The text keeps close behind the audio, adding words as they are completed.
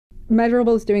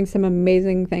Measurabl is doing some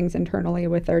amazing things internally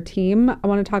with our team. I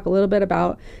want to talk a little bit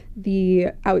about the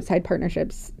outside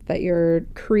partnerships that you're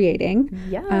creating.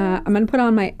 Yeah. I'm going to put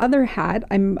on my other hat.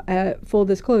 I'm, full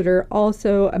disclosure,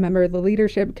 also a member of the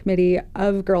leadership committee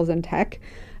of Girls in Tech.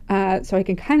 So I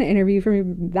can kind of interview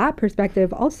from that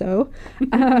perspective also.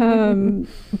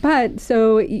 But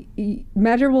so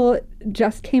Measurabl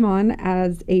just came on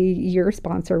as a year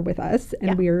sponsor with us,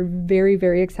 and we are very,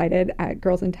 very excited at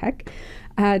Girls in Tech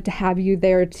to have you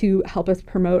there to help us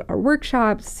promote our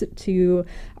workshops, to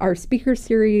our speaker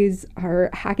series, our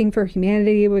Hacking for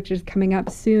Humanity, which is coming up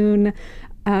soon.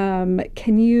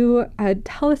 Can you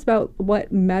tell us about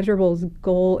what Measurabl's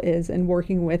goal is in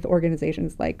working with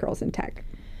organizations like Girls in Tech?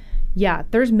 Yeah,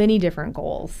 there's many different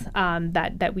goals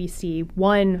that we see.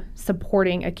 One,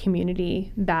 supporting a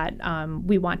community that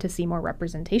we want to see more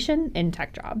representation in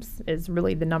tech jobs is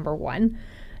really the number one.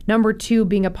 Number two,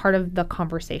 being a part of the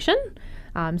conversation.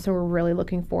 So we're really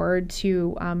looking forward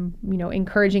to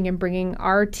encouraging and bringing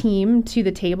our team to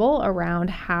the table around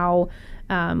how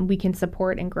we can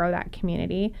support and grow that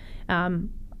community.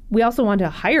 We also want to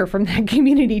hire from that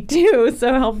community too,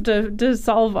 so help to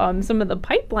solve some of the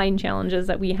pipeline challenges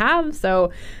that we have. So,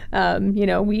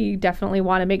 we definitely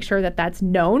want to make sure that that's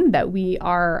known, that we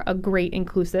are a great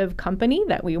inclusive company,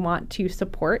 that we want to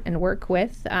support and work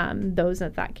with those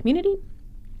of that community.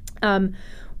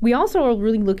 We also are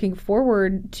really looking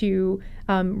forward to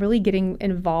really getting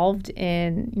involved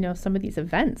in, some of these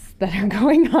events that are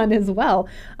going on as well.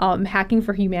 Hacking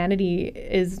for Humanity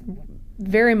is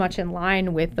very much in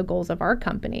line with the goals of our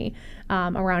company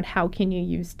around how can you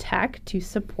use tech to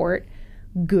support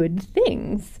good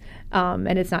things.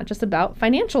 And it's not just about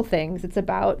financial things. It's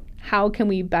about how can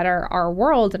we better our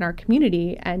world and our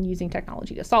community and using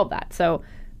technology to solve that. So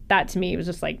that to me was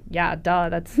just like, yeah, duh,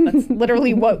 that's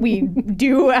literally what we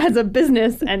do as a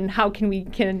business, and how can we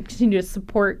continue to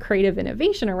support creative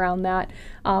innovation around that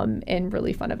in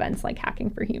really fun events like Hacking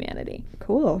for Humanity.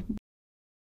 Cool.